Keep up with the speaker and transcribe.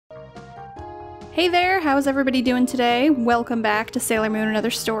Hey there, how's everybody doing today? Welcome back to Sailor Moon Another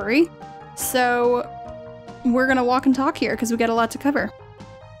Story. So, we're gonna walk and talk here because we got a lot to cover.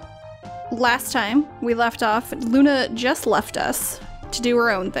 Last time we left off, Luna just left us to do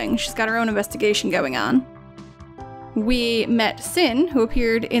her own thing. She's got her own investigation going on. We met Sin, who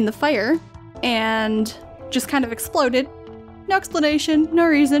appeared in the fire and just kind of exploded. No explanation, no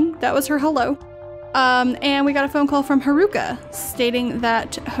reason. That was her hello. And we got a phone call from Haruka stating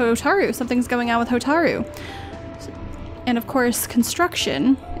that something's going on with Hotaru. And of course,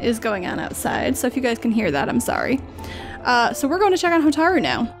 construction is going on outside, so if you guys can hear that, I'm sorry. So we're going to check on Hotaru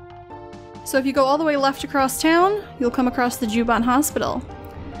now. So if you go all the way left across town, you'll come across the Juban Hospital.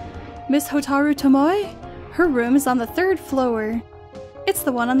 Miss Hotaru Tomoe? Her room is on the 3rd floor. It's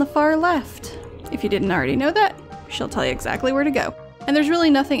the one on the far left. If you didn't already know that, she'll tell you exactly where to go. And there's really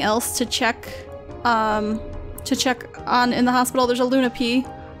nothing else to check on in the hospital. There's a Luna P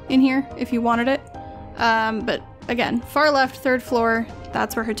in here if you wanted it. But again, far left, 3rd floor,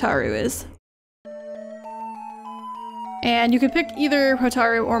 that's where Hotaru is. And you can pick either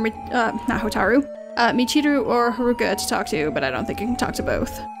Hotaru or, not Hotaru, Michiru or Haruka to talk to, but I don't think you can talk to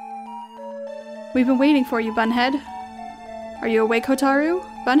both. We've been waiting for you, Bunhead. Are you awake, Hotaru?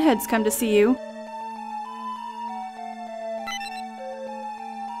 Bunhead's come to see you.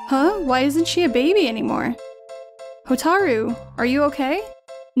 Huh? Why isn't she a baby anymore? Hotaru, are you okay?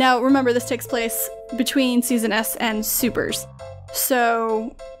 Now, remember, this takes place between Season S and Supers.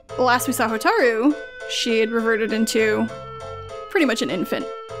 So, last we saw Hotaru, she had reverted into pretty much an infant.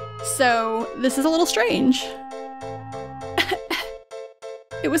 So, this is a little strange.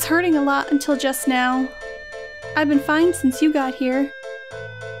 It was hurting a lot until just now. I've been fine since you got here.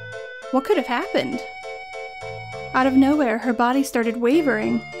 What could have happened? Out of nowhere, her body started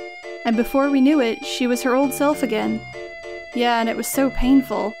wavering. And before we knew it, she was her old self again. Yeah, and it was so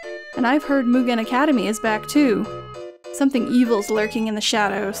painful. And I've heard Mugen Academy is back too. Something evil's lurking in the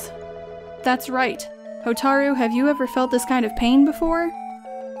shadows. That's right. Hotaru, have you ever felt this kind of pain before?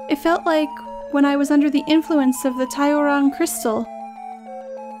 It felt like when I was under the influence of the Taoran crystal.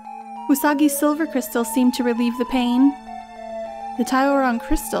 Usagi's silver crystal seemed to relieve the pain. The Taoran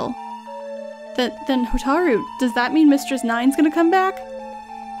crystal? Then Hotaru, does that mean Mistress 9's gonna come back?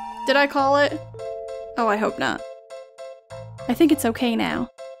 Did I call it? Oh, I hope not. I think it's okay now.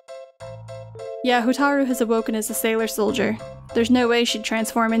 Yeah, Hotaru has awoken as a sailor soldier. There's no way she'd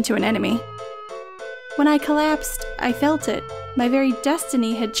transform into an enemy. When I collapsed, I felt it. My very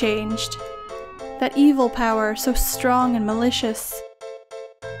destiny had changed. That evil power, so strong and malicious.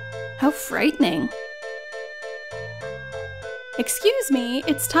 How frightening. Excuse me,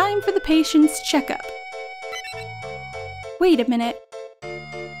 it's time for the patient's checkup. Wait a minute.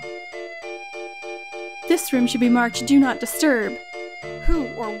 This room should be marked Do Not Disturb. Who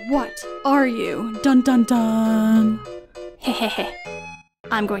or what are you? Dun dun dun. Hehehe.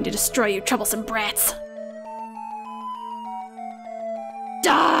 I'm going to destroy you, troublesome brats.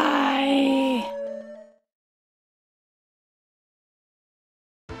 Die!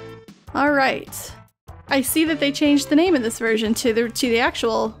 Alright. I see that they changed the name in this version to the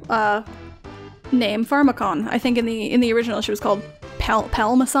actual name, Pharmacon. I think in the original she was called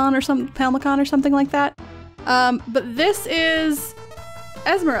Palmacon or something like that. But this is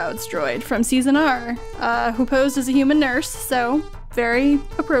Esmeralda's droid from Season R, who posed as a human nurse, so very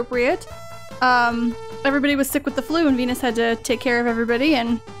appropriate. Everybody was sick with the flu and Venus had to take care of everybody,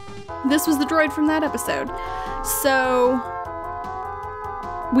 and this was the droid from that episode. So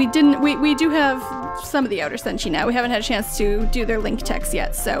we do have some of the Outer Senshi now. We haven't had a chance to do their link text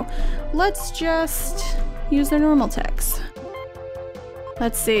yet, so let's just use their normal text.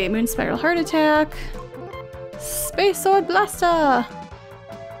 Let's see, Moon Spiral Heart Attack, Space Sword Blaster!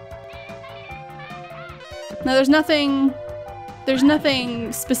 Now there's nothing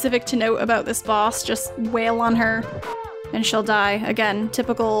specific to note about this boss, just wail on her and she'll die. Again,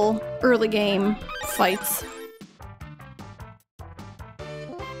 typical early game fights.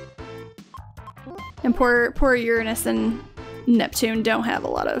 And poor Uranus and Neptune don't have a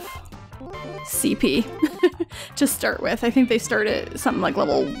lot of CP to start with. I think they start at something like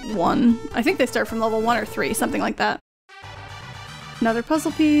level 1. I think they start from level 1 or 3, something like that. Another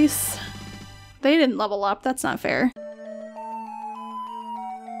puzzle piece. They didn't level up, that's not fair.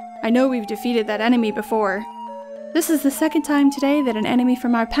 I know we've defeated that enemy before. This is the 2nd time today that an enemy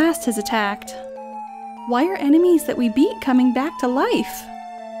from our past has attacked. Why are enemies that we beat coming back to life?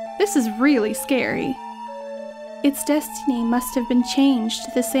 This is really scary. Its destiny must have been changed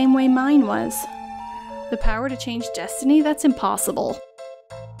the same way mine was. The power to change destiny? That's impossible.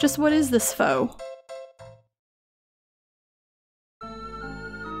 Just what is this foe?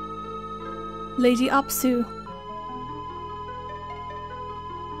 Lady Apsu.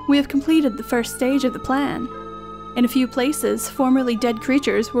 We have completed the first stage of the plan. In a few places, formerly dead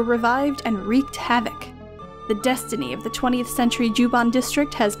creatures were revived and wreaked havoc. The destiny of the 20th century Juban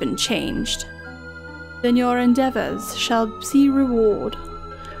district has been changed. Then your endeavors shall see reward.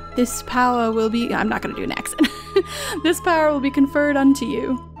 This power will be— I'm not going to do an accent. This power will be conferred unto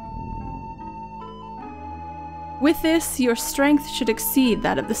you. With this, your strength should exceed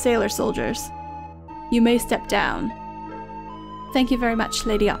that of the sailor soldiers. You may step down. Thank you very much,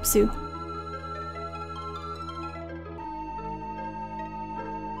 Lady Apsu.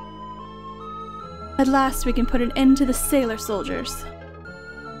 At last we can put an end to the sailor soldiers.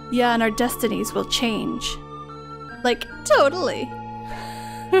 Yeah, and our destinies will change. Like, totally.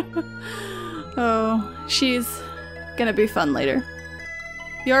 Oh, she's gonna be fun later.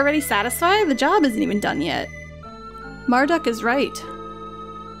 You already satisfied? The job isn't even done yet. Marduk is right.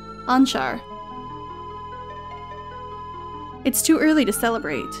 Anshar. It's too early to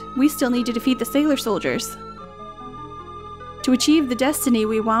celebrate. We still need to defeat the sailor soldiers. To achieve the destiny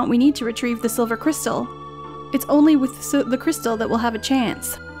we want, we need to retrieve the silver crystal. It's only with the crystal that we'll have a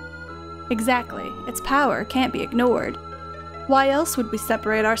chance. Exactly. Its power can't be ignored. Why else would we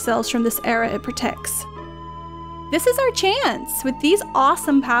separate ourselves from this era it protects? This is our chance! With these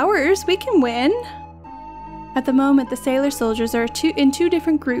awesome powers, we can win! At the moment, the sailor soldiers are in two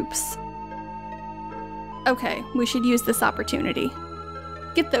different groups. Okay, we should use this opportunity.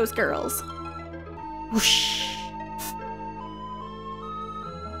 Get those girls. Whoosh.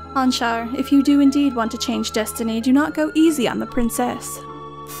 Anshar, if you do indeed want to change destiny, do not go easy on the princess.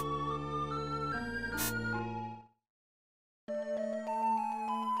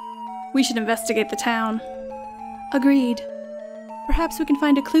 We should investigate the town. Agreed. Perhaps we can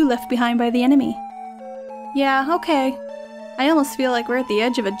find a clue left behind by the enemy. Yeah, okay. I almost feel like we're at the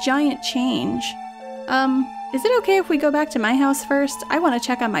edge of a giant change. Is it okay if we go back to my house first? I want to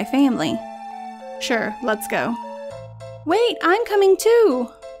check on my family. Sure, let's go. Wait, I'm coming too!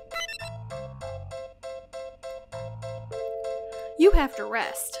 You have to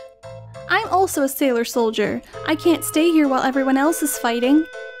rest. I'm also a sailor soldier. I can't stay here while everyone else is fighting.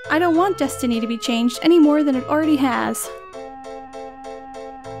 I don't want destiny to be changed any more than it already has.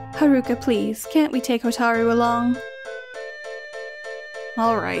 Haruka, please, can't we take Hotaru along?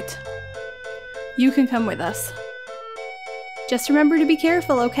 Alright. You can come with us. Just remember to be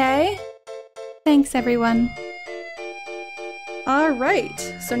careful, okay? Thanks, everyone. Alright,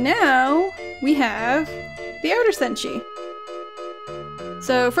 so now we have the Outer Senshi.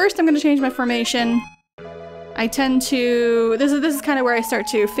 So first I'm going to change my formation. I tend to— this is kind of where I start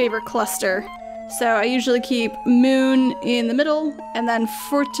to favor cluster. So I usually keep Moon in the middle, and then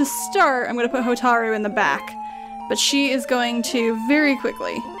to start, I'm going to put Hotaru in the back. But she is going to very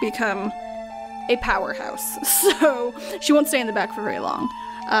quickly become a powerhouse, so she won't stay in the back for very long.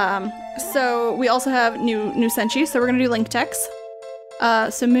 So we also have new Senshi, so we're going to do link text.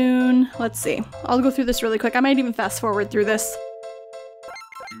 So Moon, let's see. I'll go through this really quick. I might even fast forward through this.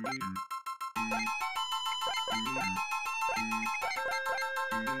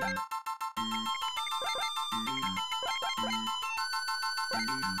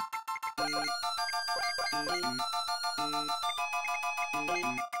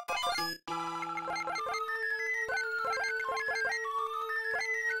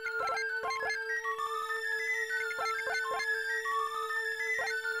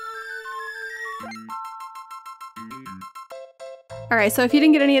 Alright, so if you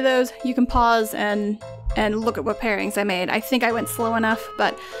didn't get any of those, you can pause and look at what pairings I made. I think I went slow enough,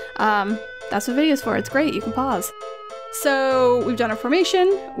 but that's what video's for. It's great, you can pause. So we've done our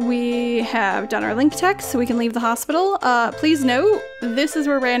formation, we have done our link text, so we can leave the hospital. Please note, this is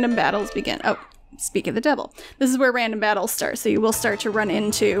where random battles begin. Oh, speak of the devil. This is where random battles start, so you will start to run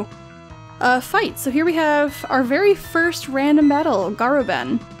into fights. So here we have our very first random battle,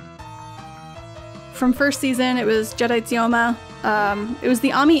 Garuben. From first season, it was Jedi's Youma. It was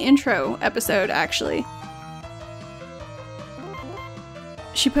the Ami intro episode, actually.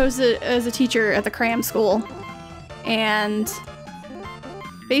 She posed as a teacher at the cram school and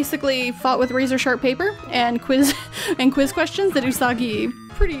basically fought with razor sharp paper and quiz questions that Usagi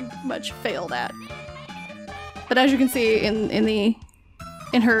pretty much failed at. But as you can see in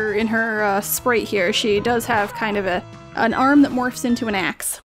her sprite here, she does have kind of an arm that morphs into an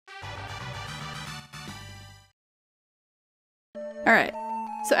axe. Alright,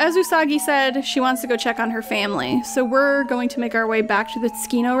 so as Usagi said, she wants to go check on her family, so we're going to make our way back to the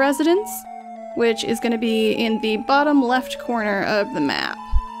Tsukino residence, which is going to be in the bottom left corner of the map.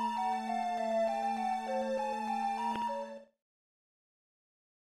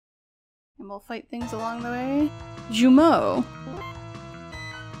 And we'll fight things along the way. Youma.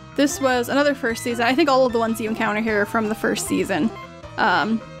 This was another first season. I think all of the ones you encounter here are from the first season.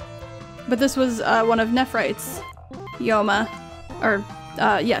 But this was one of Nephrite's Youma, or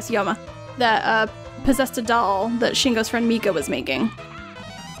yes, Youma, that possessed a doll that Shingo's friend Mika was making.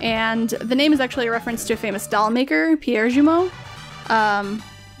 And the name is actually a reference to a famous doll maker, Pierre Youma,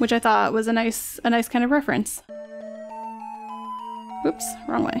 which I thought was a nice kind of reference. Oops,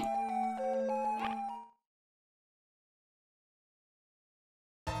 wrong way.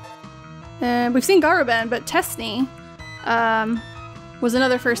 We've seen Garuben, but Tesni was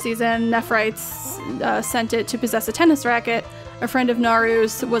another first season. Nephrites sent it to possess a tennis racket. A friend of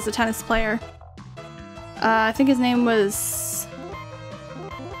Naru's was a tennis player. I think his name was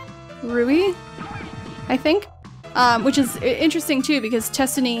Rui, I think. Which is interesting too, because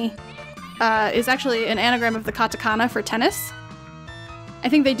Testini is actually an anagram of the katakana for tennis. I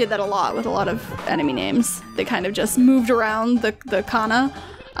think they did that a lot with a lot of enemy names. They kind of just moved around the kana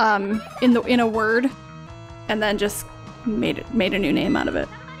in a word, and then just made a new name out of it.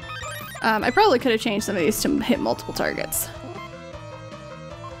 I probably could have changed some of these to hit multiple targets.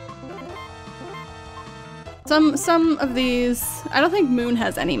 Some of these, I don't think Moon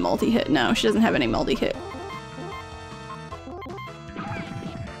has any multi-hit. No, she doesn't have any multi-hit.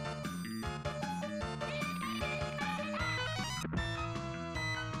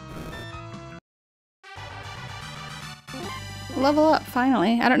 Level up,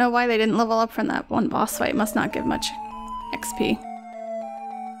 finally. I don't know why they didn't level up from that one boss fight. Must not give much XP.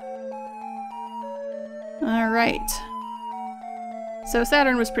 Alright. So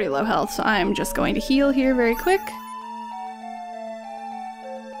Saturn was pretty low health, so I'm just going to heal here very quick.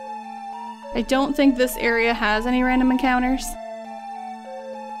 I don't think this area has any random encounters.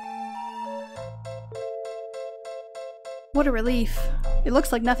 What a relief. It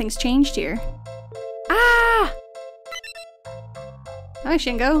looks like nothing's changed here. Ah! Hi,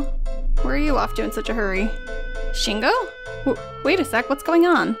 Shingo. Where are you off to in such a hurry? Shingo? Wait a sec, what's going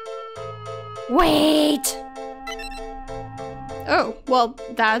on? Wait! Oh, well,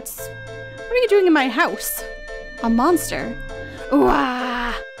 that's... What are you doing in my house? A monster? Ooh,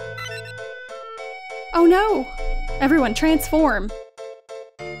 ah! Oh no! Everyone, transform!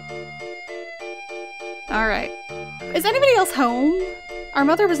 Alright. Is anybody else home? Our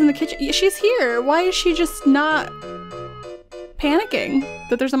mother was in the kitchen. She's here! Why is she just not panicking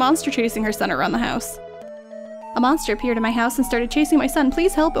that there's a monster chasing her son around the house? A monster appeared in my house and started chasing my son.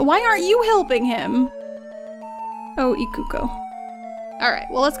 Please help. Why aren't you helping him? Oh, Ikuko. Alright,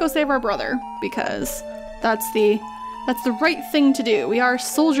 well let's go save our brother, because that's the right thing to do. We are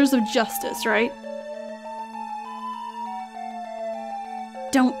soldiers of justice, right?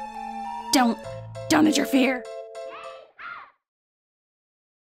 Don't interfere.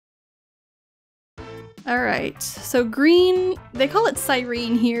 Alright, so green, they call it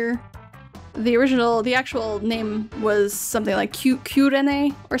Cyrene here. The actual name was something like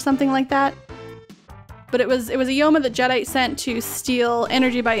Kurene or something like that. But it was a Youma that Jedi sent to steal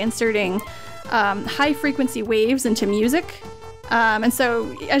energy by inserting high frequency waves into music. And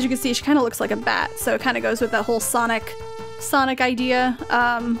so, as you can see, she kind of looks like a bat. So it kind of goes with that whole sonic idea,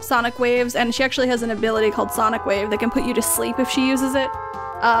 sonic waves. And she actually has an ability called Sonic Wave that can put you to sleep if she uses it.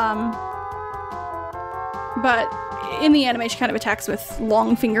 But in the anime, she kind of attacks with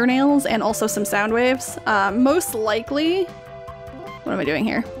long fingernails and also some sound waves. Most likely, what am I doing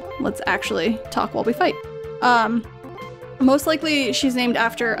here? Let's actually talk while we fight. Most likely she's named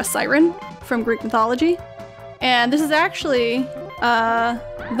after a siren from Greek mythology. And this is actually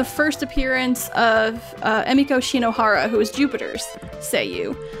the first appearance of Emiko Shinohara, who is Jupiter's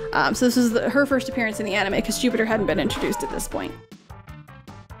Seiyu. So this is her first appearance in the anime because Jupiter hadn't been introduced at this point.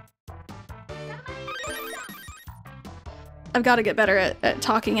 I've got to get better at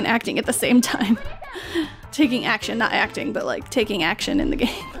talking and acting at the same time. Taking action, not acting, but like taking action in the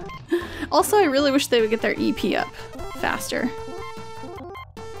game. Also, I really wish they would get their EP up faster.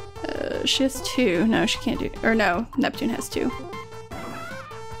 She has 2. No, she can't do... Or no, Neptune has 2.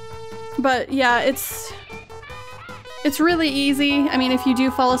 But yeah, it's really easy. I mean, if you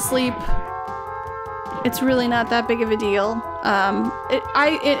do fall asleep, it's really not that big of a deal.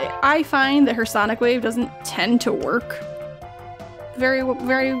 I find that her Sonic Wave doesn't tend to work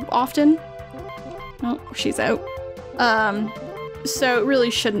very often. Oh, she's out. So it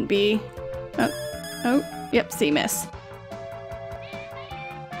really shouldn't be... Oh, yep, see, miss.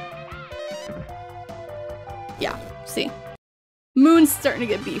 Yeah, see. Moon's starting to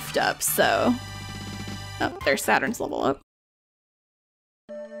get beefed up, so... Oh, there's Saturn's level up.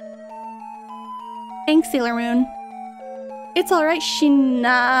 Thanks, Sailor Moon. It's alright,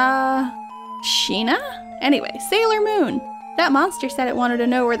 Shina... Sheena? Anyway, Sailor Moon! That monster said it wanted to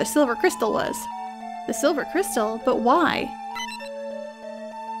know where the silver crystal was. The silver crystal? But why?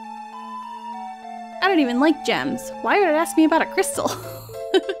 I don't even like gems. Why would it ask me about a crystal?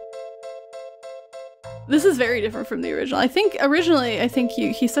 This is very different from the original. Originally,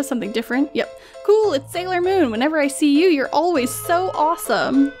 he says something different. Yep. Cool, it's Sailor Moon. Whenever I see you, you're always so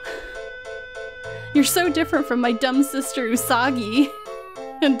awesome. You're so different from my dumb sister Usagi.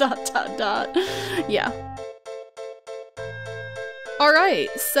 And ... Yeah. Alright,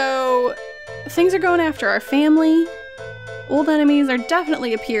 so things are going after our family. Old enemies are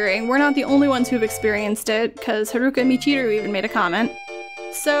definitely appearing. We're not the only ones who've experienced it, because Haruka and Michiru even made a comment.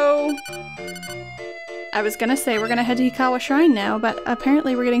 So I was gonna say we're gonna head to Hikawa Shrine now, but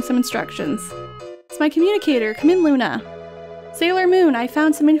apparently we're getting some instructions. It's my communicator. Come in, Luna. Sailor Moon, I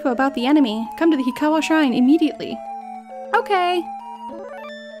found some info about the enemy. Come to the Hikawa Shrine immediately. Okay.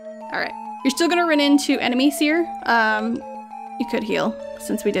 Alright. You're still gonna run into enemies here. You could heal,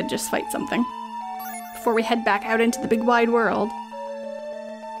 since we did just fight something. Before we head back out into the big wide world.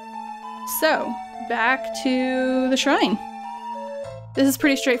 So, back to the shrine. This is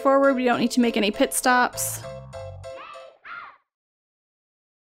pretty straightforward. We don't need to make any pit stops.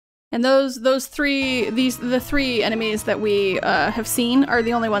 And the three enemies that we have seen are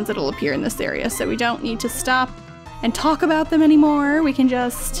the only ones that'll appear in this area, so we don't need to stop and talk about them anymore. We can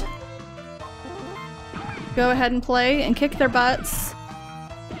just go ahead and play and kick their butts.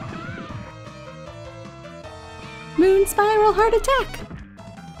 Moon Spiral Heart Attack!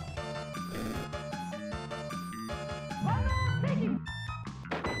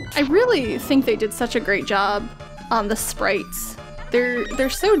 I really think they did such a great job on the sprites. They're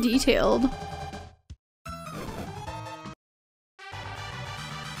so detailed.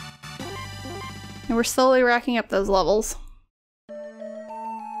 And we're slowly racking up those levels.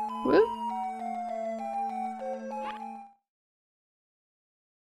 Woo.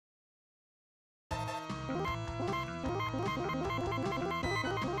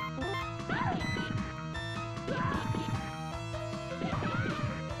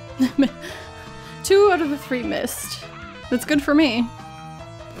 Two out of the 3 missed. That's good for me.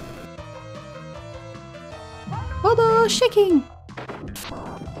 Elbow shaking!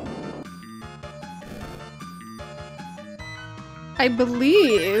 I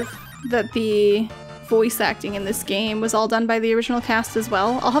believe that the voice acting in this game was all done by the original cast as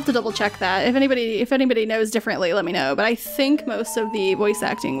well. I'll have to double check that. If anybody knows differently, let me know. But I think most of the voice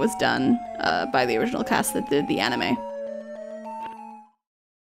acting was done by the original cast that did the anime.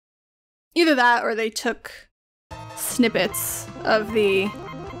 Either that or they took snippets of the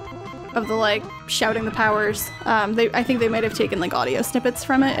like shouting the powers. I think they might have taken like audio snippets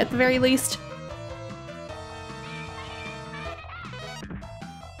from it at the very least.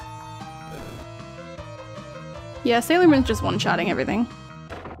 Yeah, Sailor Moon's just one-shotting everything.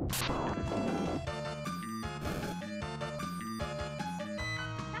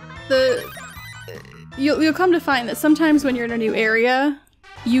 You'll come to find that sometimes when you're in a new area,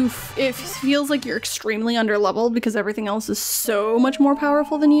 it feels like you're extremely underleveled because everything else is so much more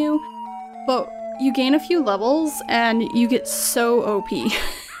powerful than you. But you gain a few levels and you get so OP.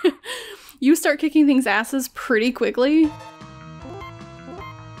 You start kicking things asses pretty quickly.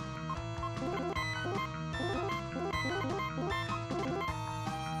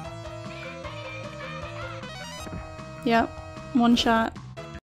 Yep, one shot.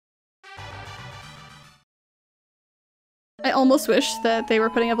 I almost wish that they were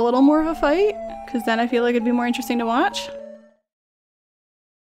putting up a little more of a fight, because then I feel like it'd be more interesting to watch.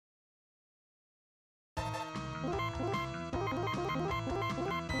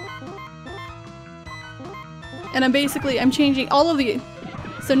 And I'm changing all of the...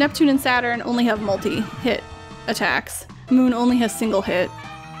 So Neptune and Saturn only have multi-hit attacks. Moon only has single hit.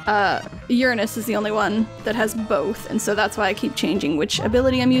 Uranus is the only one that has both, and so that's why I keep changing which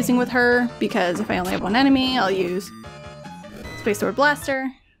ability I'm using with her, because if I only have one enemy, I'll use Space Sword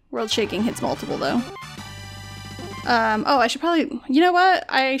Blaster. World Shaking hits multiple though. Oh, I should probably... You know what?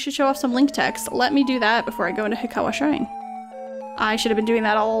 I should show off some link text. Let me do that before I go into Hikawa Shrine. I should have been doing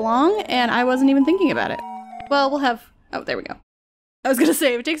that all along, and I wasn't even thinking about it. Well, we'll have... Oh, there we go. I was gonna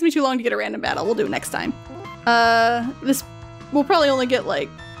say, if it takes me too long to get a random battle, we'll do it next time. This... We'll probably only get, like,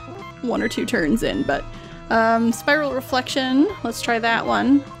 1 or 2 turns in, but... Spiral Reflection. Let's try that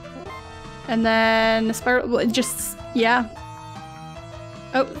one. And then... Spiral... Just... Yeah.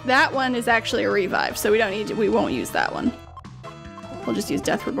 Oh, that one is actually a revive, so we won't use that one. We'll just use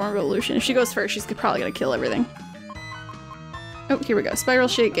Death Reborn Revolution. If she goes first, she's probably gonna kill everything. Oh, here we go. Spiral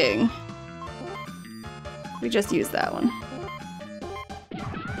Shaking. We just used that one.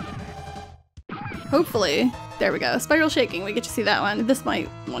 Hopefully. There we go. Spiral shaking. We get to see that one. This might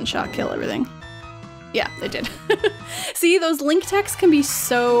one-shot kill everything. Yeah, it did. See, those link texts can be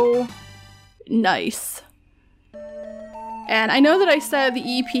so nice. And I know that I said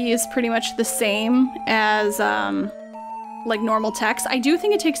the EP is pretty much the same as like normal text. I do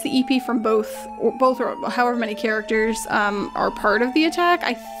think it takes the EP from both or however many characters are part of the attack.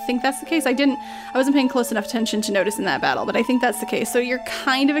 I think that's the case. I wasn't paying close enough attention to notice in that battle, but I think that's the case. So you're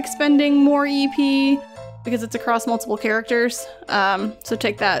kind of expending more EP because it's across multiple characters. So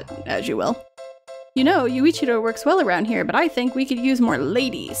take that as you will. You know, Yuichiro works well around here, but I think we could use more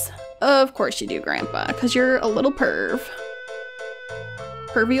ladies. Of course you do, Grandpa, because you're a little perv.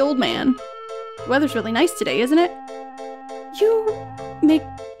 Pervy old man. The weather's really nice today, isn't it? You make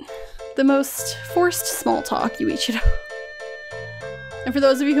the most forced small talk, Yuichiro. And for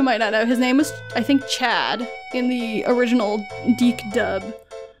those of you who might not know, his name was, I think, Chad in the original Deke dub.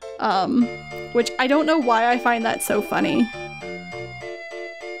 Which I don't know why I find that so funny.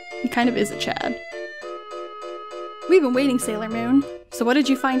 He kind of is a Chad. We've been waiting, Sailor Moon. So what did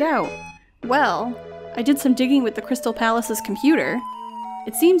you find out? Well, I did some digging with the Crystal Palace's computer.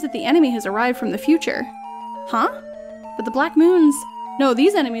 It seems that the enemy has arrived from the future. Huh? But the Black Moons... No,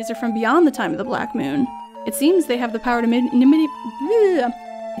 these enemies are from beyond the time of the Black Moon. It seems they have the power to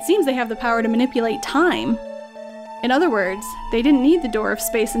manipulate time. In other words, they didn't need the door of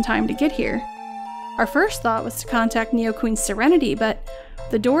space and time to get here. Our first thought was to contact Neo Queen Serenity, but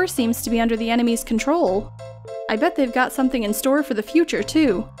the door seems to be under the enemy's control. I bet they've got something in store for the future,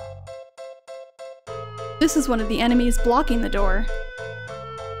 too. This is one of the enemies blocking the door.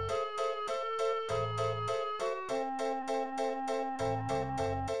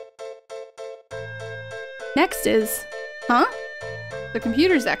 Next is... Huh? The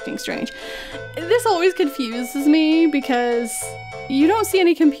computer's acting strange. This always confuses me because you don't see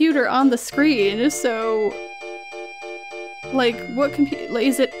any computer on the screen, so... Like, what computer... Like,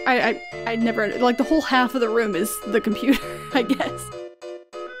 is it... I never... Like, the whole half of the room is the computer, I guess.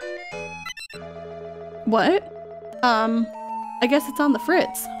 What? I guess it's on the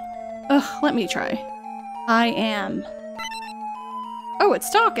fritz. Ugh, let me try. I am... Oh, it's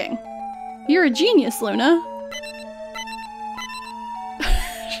talking! You're a genius, Luna!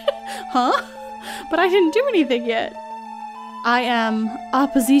 Huh? But I didn't do anything yet! I am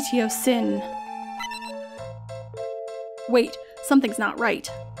Oppositio Sin. Wait, something's not right.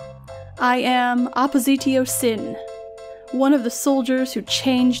 I am Oppositio Sin, one of the soldiers who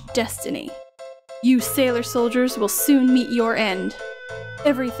changed destiny. You sailor soldiers will soon meet your end.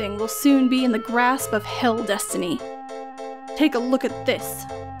 Everything will soon be in the grasp of Hell Destiny. Take a look at this.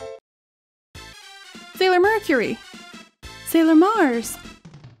 Sailor Mercury, Sailor Mars,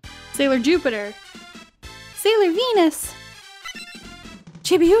 Sailor Jupiter, Sailor Venus,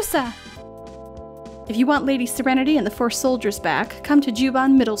 Chibiusa. If you want Lady Serenity and the 4 soldiers back, come to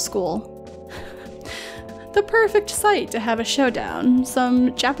Juban Middle School. The perfect site to have a showdown.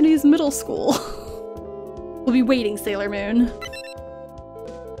 Some Japanese middle school. We'll be waiting, Sailor Moon.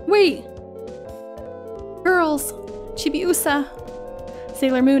 Wait! Girls, Chibiusa.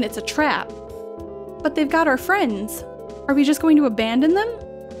 Sailor Moon, it's a trap. But they've got our friends. Are we just going to abandon them?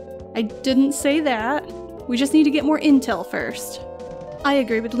 I didn't say that. We just need to get more intel first. I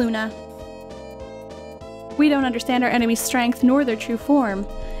agree with Luna. We don't understand our enemy's strength nor their true form.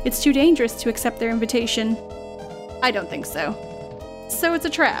 It's too dangerous to accept their invitation. I don't think so. So it's a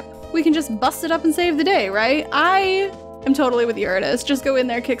trap. We can just bust it up and save the day, right? I am totally with Uranus. Just go in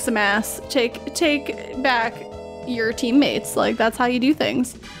there, kick some ass, take back your teammates. Like, that's how you do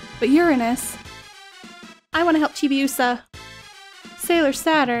things. But Uranus, I want to help Chibiusa. Sailor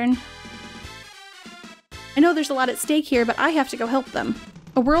Saturn. I know there's a lot at stake here, but I have to go help them.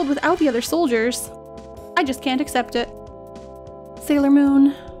 A world without the other soldiers. I just can't accept it. Sailor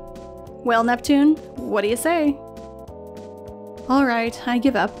Moon. Well, Neptune, what do you say? Alright, I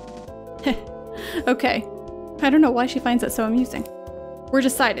give up. Okay. I don't know why she finds that so amusing. We're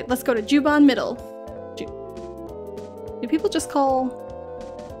decided. Let's go to Juban Middle. Do people just call...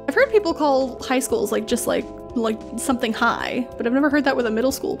 I've heard people call high schools like something high, but I've never heard that with a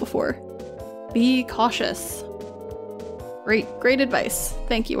middle school before. Be cautious. Great advice.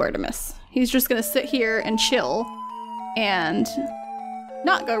 Thank you, Artemis. He's just gonna sit here and chill and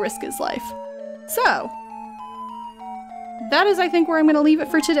not go risk his life. So, that is, I think, where I'm gonna leave it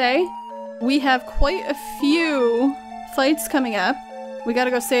for today. We have quite a few fights coming up. We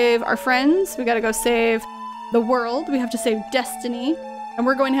gotta go save our friends, we gotta go save the world, we have to save Destiny, and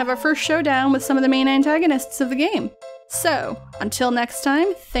we're going to have our first showdown with some of the main antagonists of the game. So, until next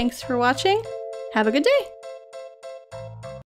time, thanks for watching, have a good day!